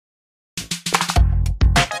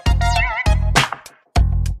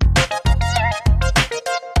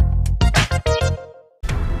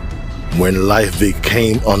When life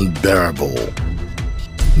became unbearable,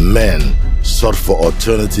 men sought for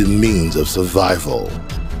alternative means of survival.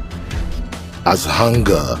 As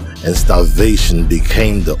hunger and starvation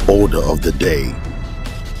became the order of the day,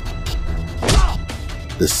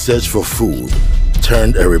 the search for food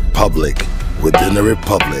turned a republic within a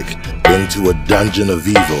republic into a dungeon of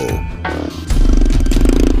evil.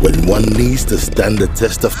 When one needs to stand the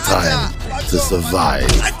test of time to survive,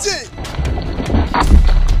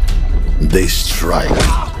 they strike,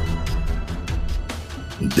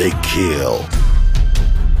 they kill,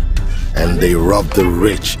 and they rob the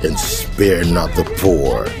rich and spare not the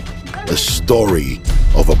poor. A story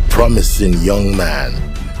of a promising young man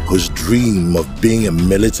whose dream of being a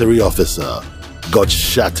military officer got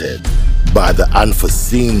shattered by the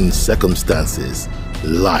unforeseen circumstances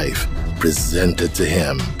life presented to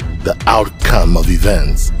him. The outcome of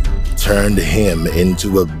events turned him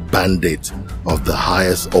into a bandit of the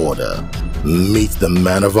highest order. Meet the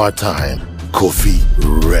man of our time, Kofi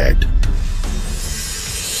Red.